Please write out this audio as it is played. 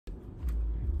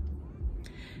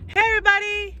Hey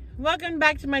everybody, welcome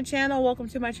back to my channel. Welcome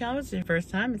to my channel. It's your first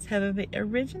time. It's Heather the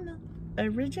Original.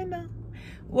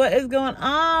 What is going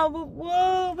on?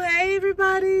 Whoa, hey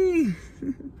everybody.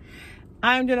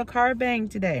 I'm doing a car bang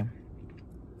today.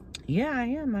 Yeah, I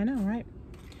am. I know, right?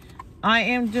 I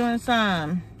am doing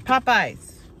some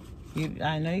Popeyes.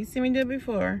 I know you've seen me do it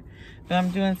before, but I'm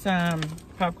doing some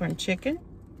popcorn chicken.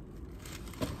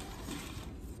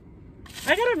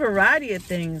 I got a variety of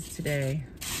things today.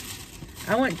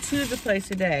 I went to the place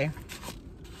today.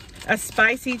 A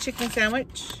spicy chicken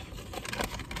sandwich.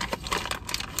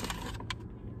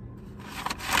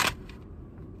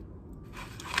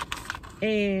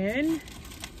 And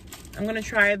I'm gonna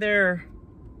try their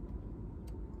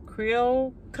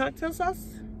Creole cocktail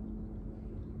sauce.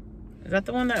 Is that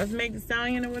the one that was Megan Thee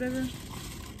Stallion or whatever?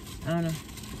 I don't know.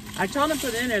 I told them to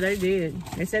put it in there, they did.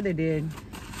 They said they did.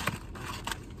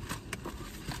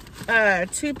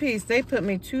 2-piece. They put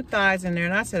me 2 thighs in there,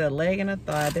 and I said a leg and a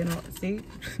thigh. They don't see.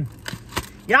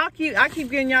 I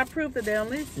keep getting y'all proof that they don't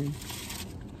listen.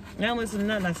 They don't listen to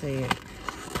nothing I said.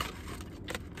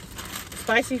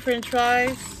 Spicy French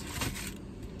fries.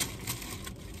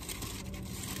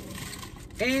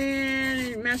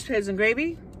 And mashed potatoes and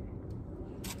gravy.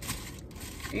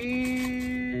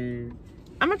 And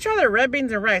I'm gonna try the red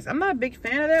beans and rice. I'm not a big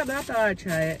fan of that, but I thought I'd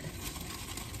try it.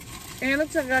 And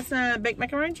looks like I got some baked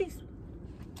macaroni and cheese.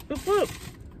 Whoop whoop.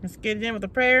 Let's get it in with a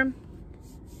prayer.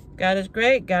 God is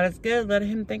great. God is good. Let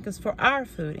him thank us for our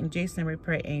food. In Jesus' name we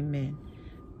pray. Amen.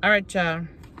 All right, y'all.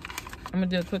 I'm going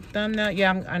to do a quick thumbnail.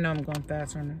 Yeah, I know I'm going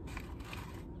fast right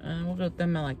now. We'll do a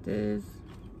thumbnail like this.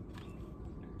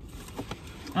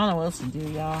 I don't know what else to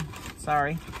do, y'all.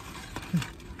 Sorry.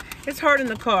 It's hard in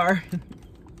the car.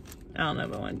 I don't know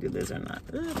if I want to do this or not.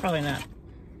 Probably not.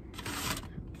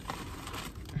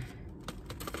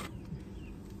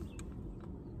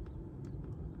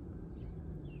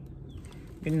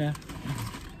 Good enough.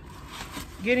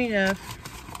 Good enough.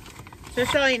 So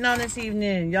y'all eating on this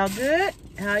evening? Y'all good?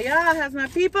 How y'all? How's my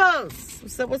peoples?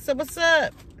 What's up, what's up, what's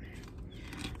up?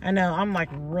 I know, I'm like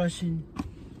rushing.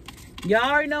 Y'all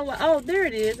already know what, oh, there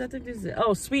it is. I think this is,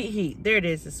 oh, sweet heat. There it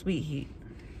is, the sweet heat.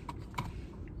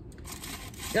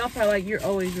 Y'all probably like, you're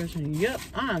always rushing. Yep,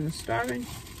 I'm starving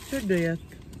to death.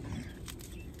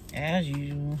 As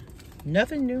usual.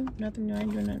 Nothing new, nothing new. I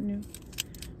ain't doing nothing new.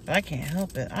 But I can't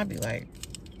help it. I'll be like,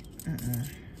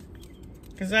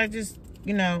 because I just,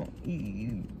 you know,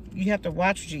 you have to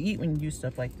watch what you eat when you do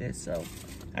stuff like this. So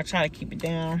I try to keep it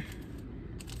down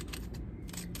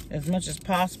as much as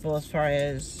possible as far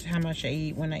as how much I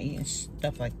eat when I eat and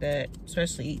stuff like that.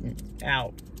 Especially eating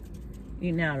out.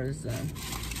 Eating out is,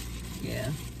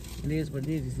 yeah, it is what it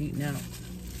is eating out.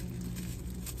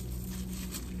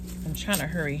 I'm trying to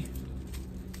hurry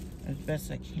as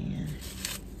best I can.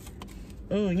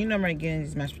 Oh, you know I'm ready to get in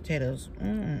these mashed potatoes.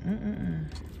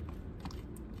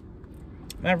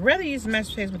 I'd rather use the mashed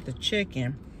potatoes with the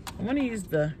chicken. I want to use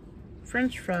the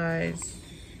French fries.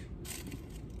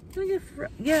 Did I get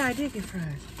yeah, I did get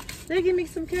fries. Did they give me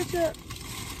some ketchup?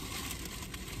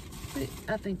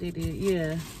 I think they did,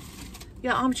 yeah.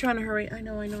 Yeah, I'm trying to hurry. I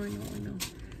know.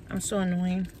 I'm so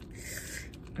annoying.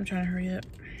 I'm trying to hurry up.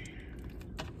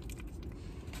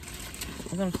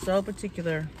 I'm so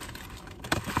particular.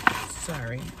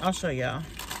 Sorry, I'll show y'all.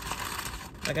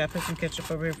 I gotta put some ketchup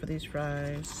over here for these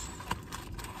fries.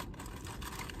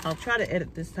 I'll try to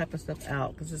edit this type of stuff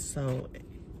out because it's so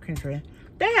cringy.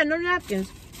 They had no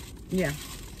napkins. Yeah,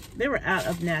 they were out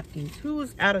of napkins. Who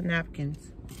was out of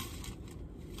napkins?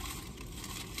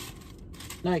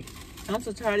 Like, I'm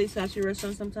so tired of these sassy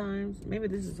restaurants sometimes. Maybe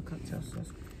this is a cocktail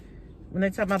sauce. When they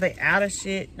talk about they out of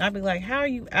shit, I'd be like, how are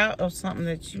you out of something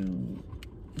that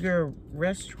you're a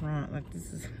restaurant? Like,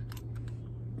 this is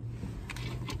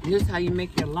how you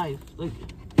make your life. Like,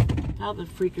 how the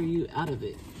freak are you out of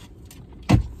it?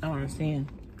 I don't understand.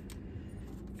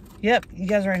 Yep, you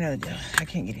guys already know the deal. I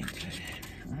can't get into it.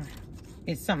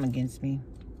 It's something against me.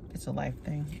 It's a life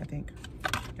thing, I think.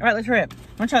 All right, let's hurry up.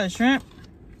 Want to try the shrimp?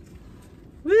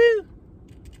 Woo!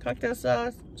 Cocktail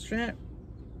sauce, shrimp.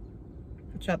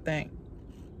 What y'all think?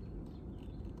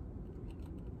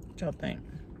 What y'all think?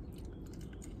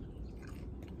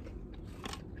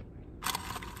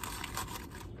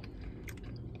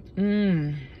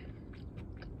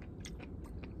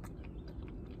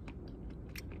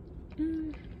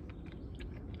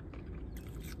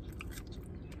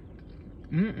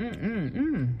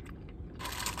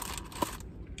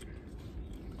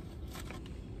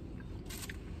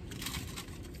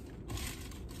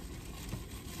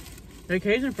 The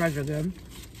Cajun fries are good.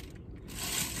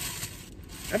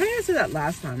 I think I said that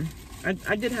last time.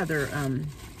 I did have their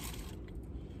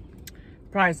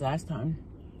fries last time.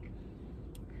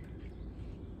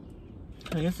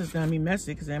 I guess it's gonna be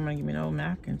messy because they ain't gonna give me no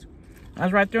napkins. I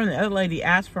was right there and the other lady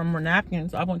asked for more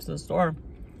napkins. I went to the store.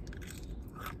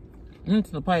 Went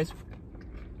to the place.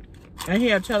 And he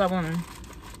had to tell that woman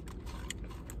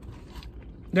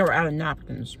they were out of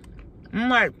napkins. I'm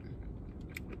like,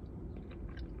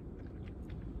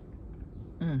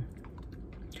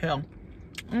 hell.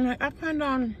 I'm like, I planned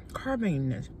on carving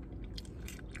this.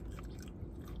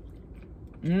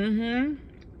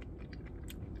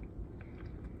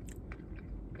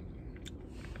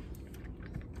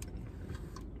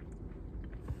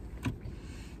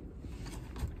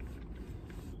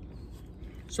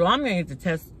 So I'm gonna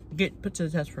get put to the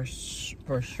test for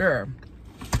sure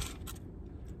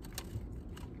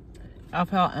of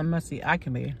how unmessy I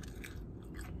can be.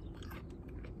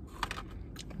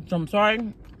 So I'm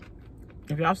sorry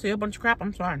if y'all see a bunch of crap.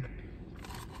 I'm sorry.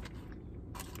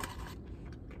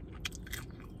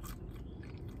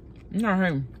 No,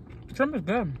 hey, shrimp is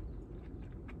good.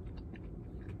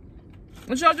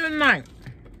 What y'all doing tonight?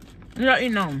 What y'all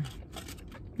eating on?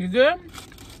 You good?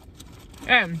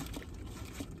 And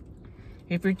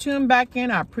if you're tuned back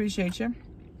in, I appreciate you.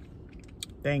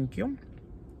 Thank you.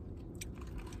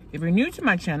 If you're new to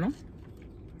my channel,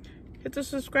 hit the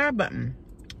subscribe button.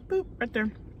 Boop, right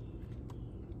there.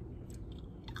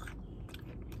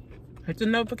 Hit the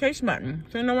notification button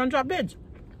so you know when I drop vids.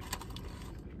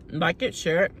 Like it,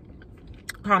 share it,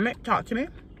 comment, talk to me.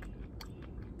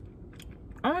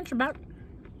 I want your back.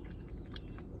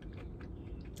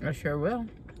 I sure will.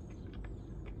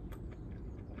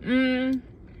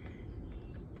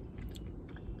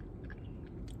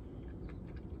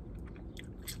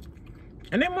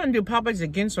 I didn't want to do Popeyes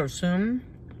again so soon,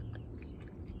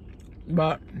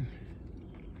 but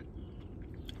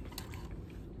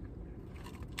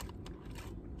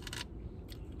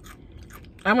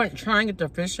I went trying to get the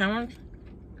fish sandwich.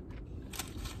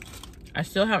 I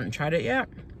still haven't tried it yet.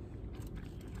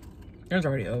 It was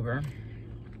already over.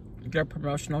 Their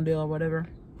promotional deal or whatever.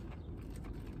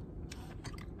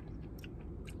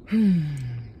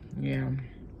 Yeah.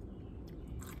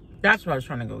 That's what I was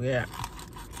trying to go get.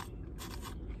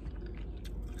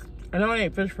 I know I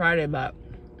ate Fish Friday, but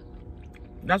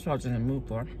that's what I was in the mood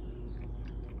for.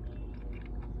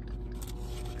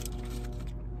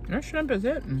 That shrimp is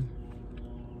hitting.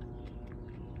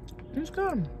 It's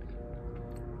good.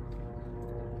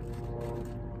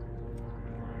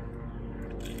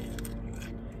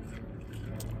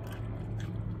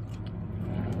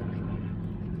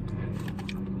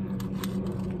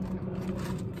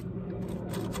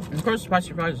 Of course,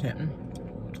 spicy fries is hitting.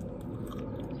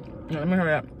 Let me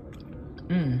hurry up.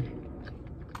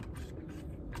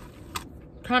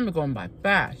 Time is going by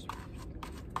fast.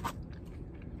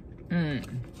 I'm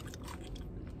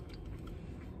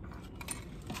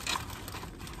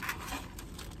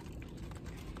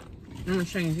gonna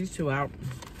change these two out.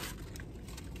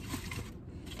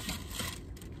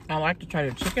 I like to try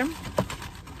the chicken.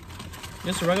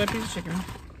 Just a regular piece of chicken.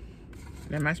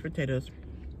 And mashed potatoes.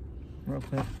 Real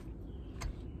quick.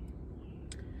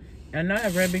 And I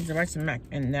have red beans and rice and mac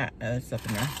and that stuff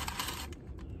in there.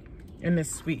 And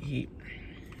this sweet heat.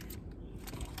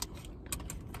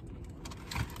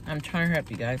 I'm trying to help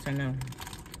you guys, I know.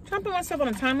 Trying to put myself on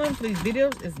a time limit for these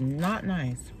videos is not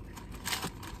nice.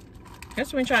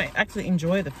 That's when I try to actually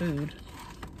enjoy the food.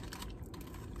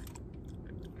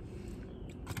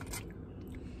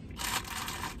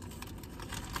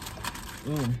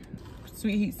 Ooh,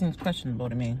 sweet heat seems questionable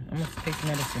to me. I'm gonna taste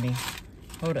medicine-y.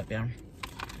 Hold up, y'all.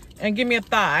 And give me a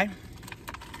thigh.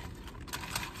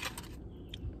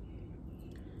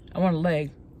 I want a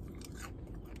leg.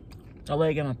 A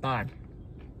leg and a thigh.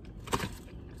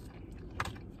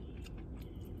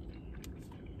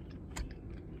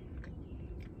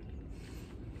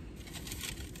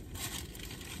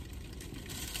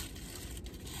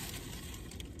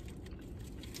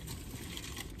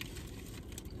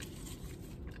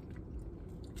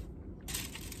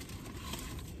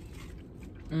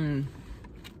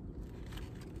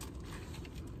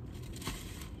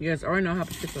 You guys already know how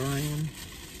particular I am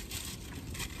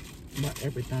about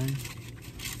everything.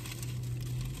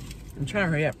 I'm trying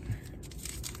to hurry up.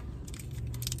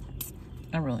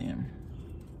 I really am.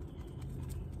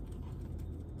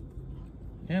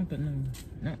 Yeah, but no,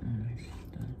 not nice.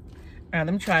 Alright,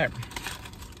 let me try it.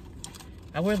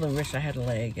 I really wish I had a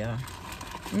leg, y'all.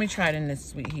 Let me try it in this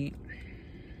sweet heat.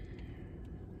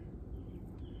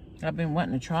 I've been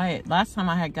wanting to try it. Last time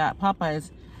I had got Popeyes,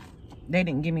 they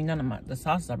didn't give me none of the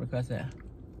sauces I requested.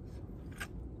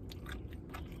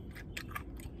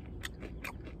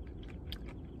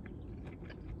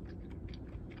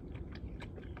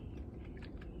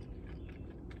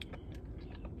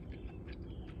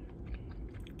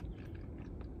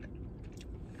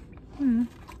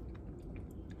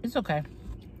 It's okay.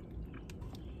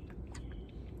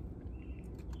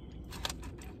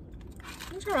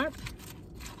 It's alright.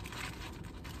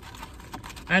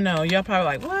 I know, y'all probably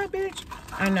like, what, bitch?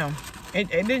 I know. It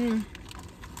didn't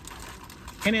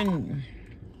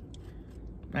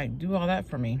like do all that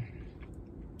for me.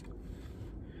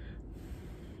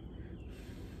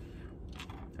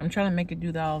 I'm trying to make it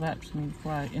do all that to me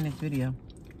before I end this video.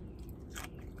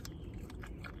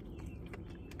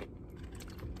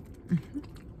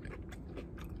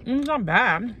 It's not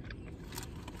bad.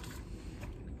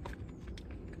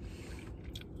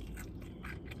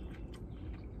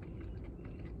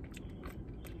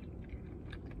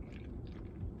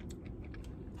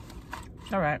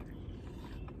 It's all right.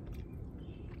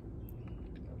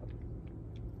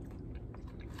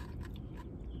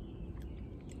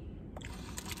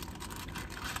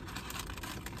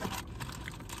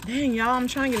 Dang, y'all, I'm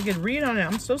trying to get a good read on it.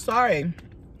 I'm so sorry.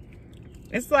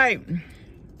 It's like,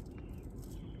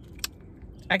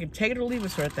 I could take it or leave it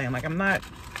sort of thing. Like, I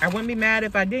wouldn't be mad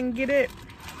if I didn't get it.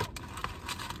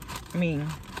 I mean,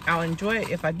 I'll enjoy it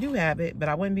if I do have it, but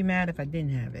I wouldn't be mad if I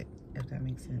didn't have it, if that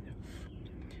makes sense.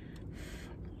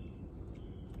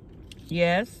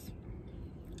 Yes.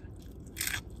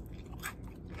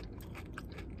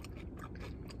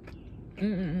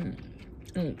 One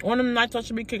of them nights I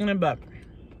should be kicking it butt.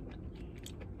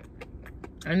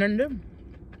 And then do.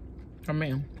 For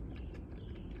me.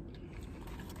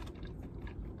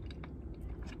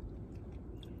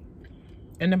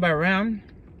 Ain't nobody around.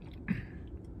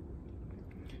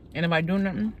 Ain't nobody doing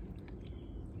nothing.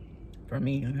 For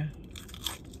me, okay?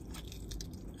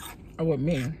 Or with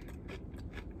me.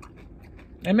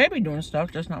 They may be doing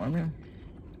stuff, just not with me.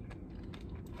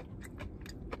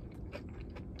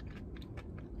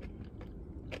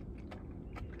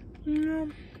 Yeah.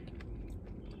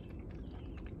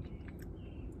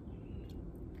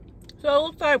 So it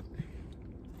looks like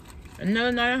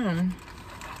another night at home.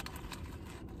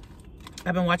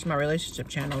 I've been watching my relationship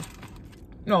channels.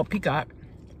 No, Peacock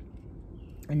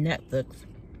and Netflix.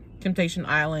 Temptation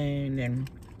Island and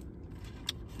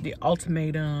The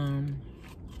Ultimatum.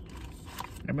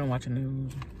 I've been watching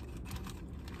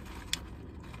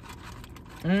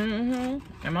those.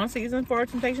 I'm on season 4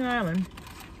 of Temptation Island.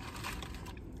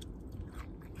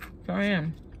 So I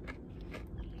am.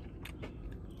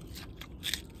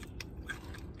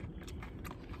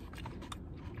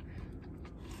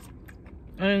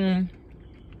 And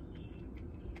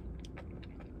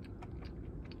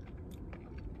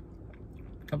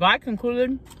have I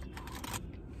concluded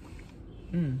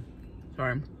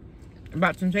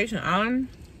about Temptation Island?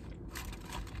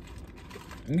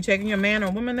 You taking your man or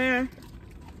woman there?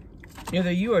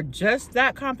 Either you are just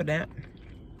that confident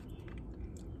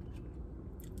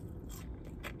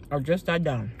or just that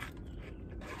dumb.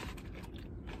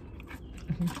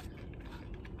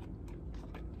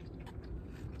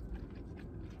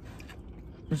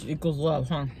 Which equals love,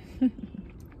 huh?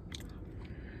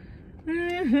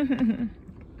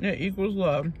 It equals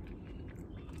love.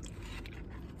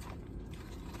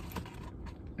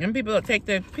 And people that take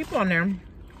the people on there,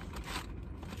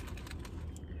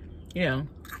 you know,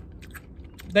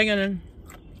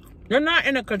 they're not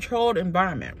in a controlled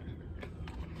environment.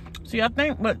 See, I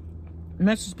think what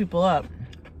messes people up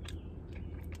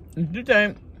is you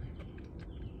think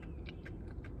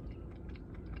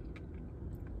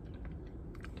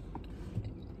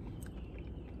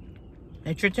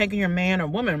that you're taking your man or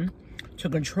woman to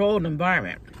a controlled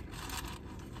environment.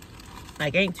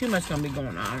 Like, ain't too much gonna be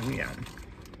going on, you know,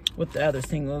 with the other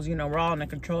singles. You know, we're all in a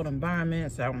controlled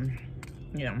environment, so,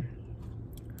 you know,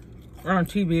 we're on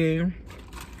TV,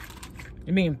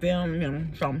 you're being filmed, you know,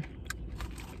 so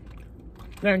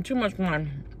there ain't too much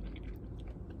one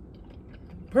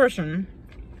person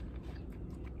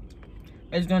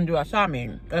is gonna do outside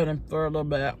me other than for a little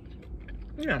bit,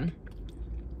 you know,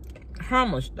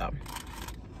 harmless stuff.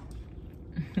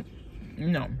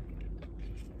 No.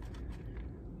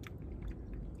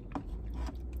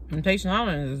 Temptation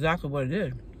Island is exactly what it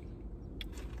is.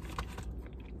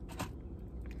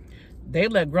 They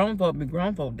let grown folk be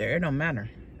grown folk there. It don't matter.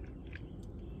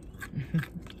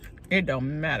 It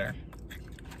don't matter.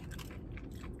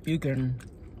 You can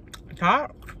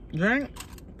talk, drink,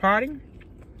 party,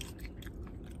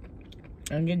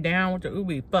 and get down with the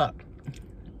ubi fuck.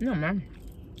 No, man.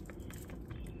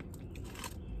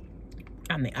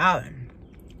 On the island.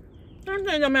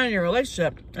 It don't matter in your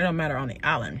relationship. It don't matter on the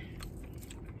island.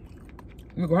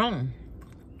 You're grown.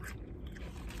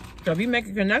 So if you make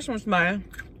a connection with somebody,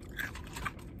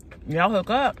 y'all hook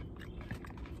up,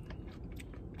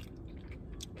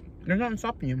 there's nothing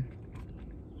stopping you.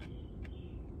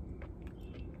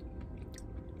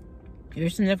 Your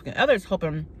significant other is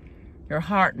hoping your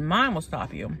heart and mind will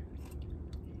stop you.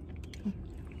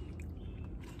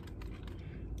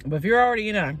 But if you're already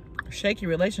in a shaky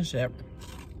relationship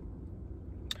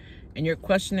and you're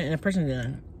questioning, and a person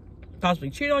that possibly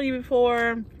cheated on you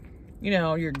before, you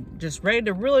know, you're just ready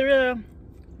to really, really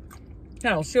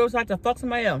kind of show us like to fuck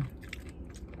somebody else.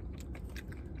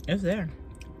 It's there.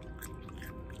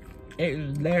 It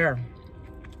is there.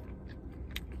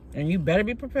 And you better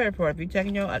be prepared for it if you're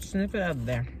taking your significant other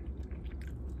there.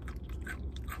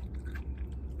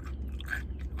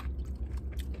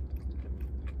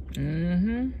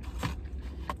 Mm-hmm.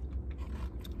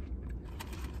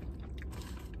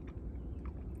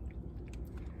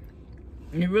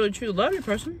 You really truly love your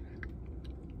person.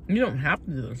 You don't have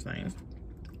to do those things.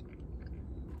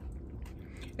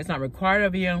 It's not required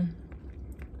of you.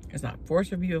 It's not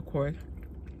forced of you, of course.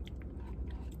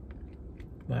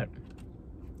 But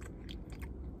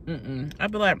I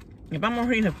feel like if I'm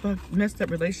already in a messed up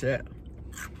relationship,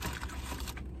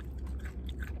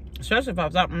 especially if I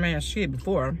was out my man's shit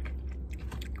before,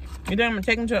 you think I'm gonna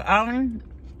take him to an island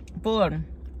full of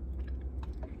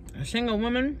a single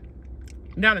woman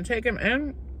down to take him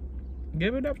and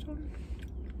give it up to him?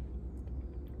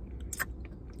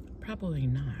 Probably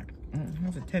not.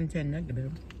 That's a 10-10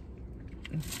 negative.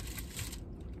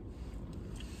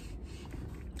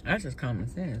 That's just common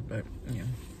sense, but you know,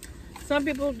 some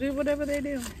people do whatever they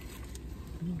do.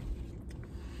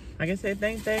 I guess they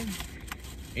think they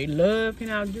love can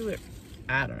outdo it.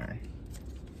 I don't know.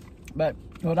 But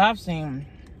what I've seen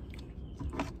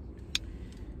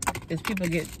is people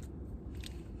get,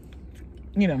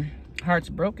 you know, hearts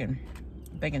broken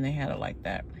thinking they had it like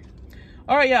that.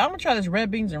 All right, yeah, I'm gonna try this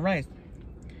red beans and rice.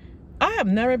 I have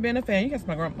never been a fan. You guys,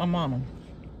 my mama,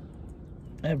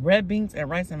 of red beans and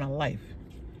rice in my life.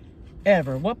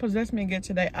 Ever. What possessed me to get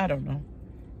today? I don't know.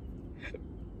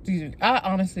 I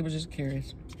honestly was just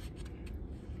curious.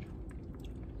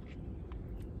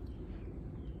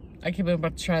 I keep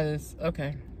about to try this.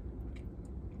 Okay.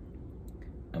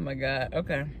 Oh my God.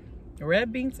 Okay.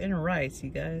 Red beans and rice,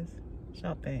 you guys. What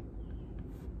y'all think?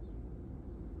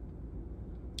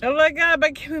 Oh my God,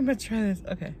 I can't even try this.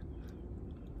 Okay.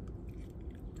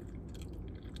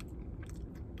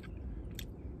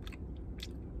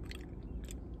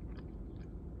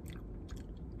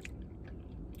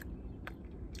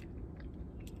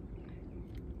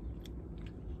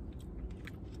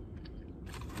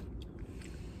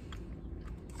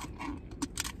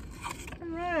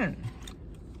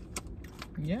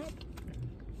 Yep.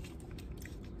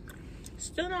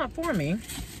 Still not for me.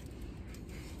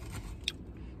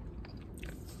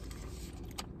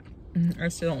 I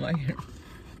still don't like it.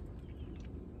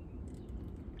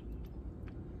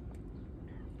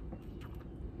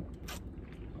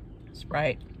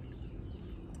 Sprite.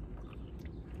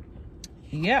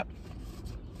 Yep.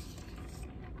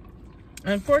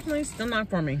 Unfortunately, still not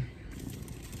for me.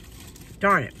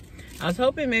 Darn it. I was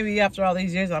hoping maybe after all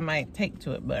these years I might take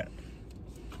to it, but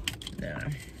nah,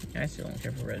 I still don't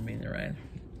care for red beans and rice.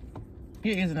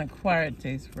 It is an acquired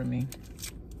taste for me.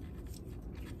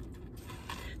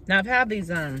 Now I've had these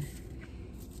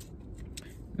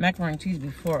macaroni and cheese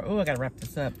before. Oh, I gotta wrap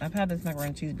this up. I've had this macaroni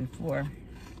and cheese before.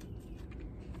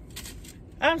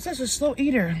 I'm such a slow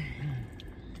eater.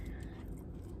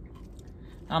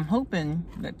 I'm hoping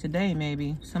that today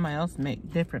maybe somebody else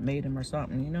made them or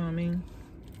something. You know what I mean?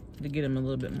 To get them a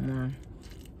little bit more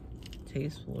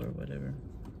tasteful or whatever.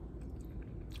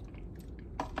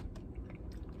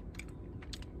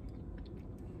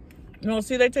 No,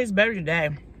 see, they taste better today.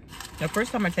 The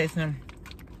first time I tasted them,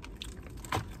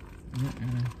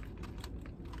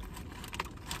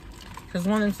 because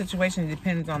one of them situations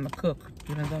depends on the cook.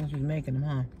 Depends on who's making them,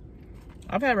 huh?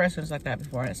 I've had restaurants like that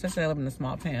before, especially I live in a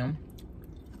small town.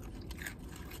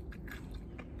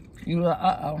 You like,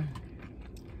 uh-oh.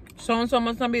 So-and-so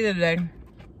must not be there today.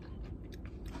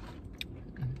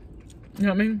 You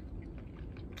know what I mean?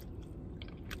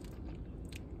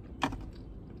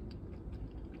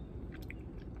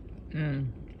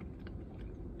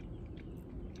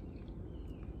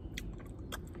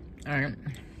 Alright.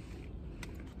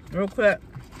 Real quick.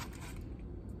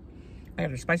 I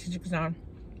got a spicy chicken salad.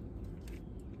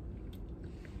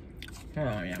 Hold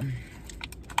on, yeah.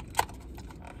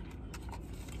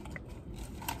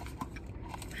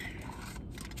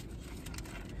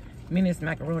 I mean, this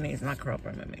macaroni is not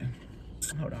cropping with me.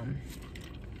 Hold on.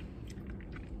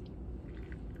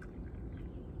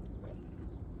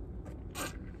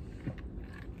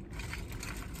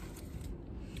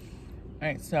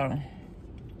 Alright, so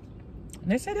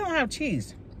they say they don't have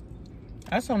cheese.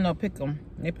 I just don't know pick them.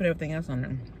 They put everything else on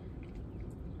them.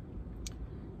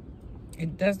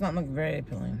 It does not look very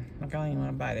appealing. Like, I don't even want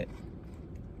to bite it.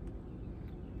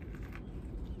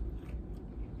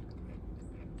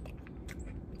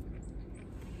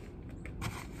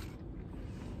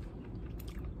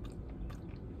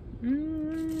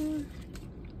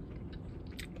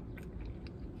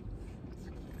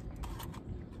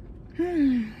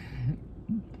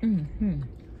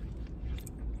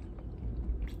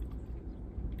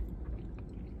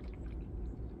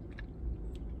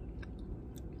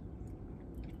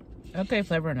 Okay,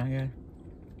 flavor not good.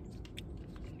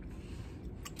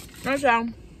 That's all.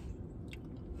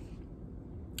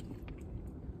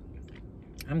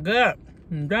 I'm good.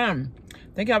 I'm done.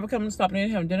 Thank y'all for coming to stop in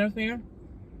and have dinner with me.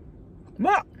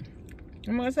 Well,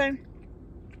 I'm gonna say,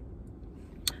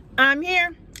 I'm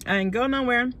here. I ain't going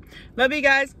nowhere. Love you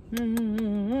guys.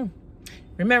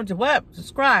 Remember to what?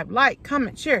 Subscribe, like,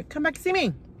 comment, share. Come back to see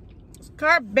me. It's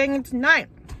carb banging tonight.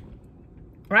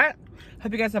 Right?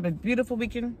 Hope you guys have a beautiful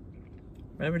weekend.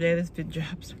 Whatever day this video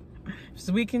drops. It's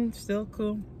the weekend, still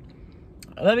cool.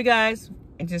 I love you guys.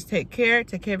 And just take care.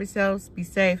 Take care of yourselves. Be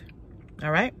safe.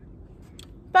 All right?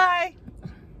 Bye.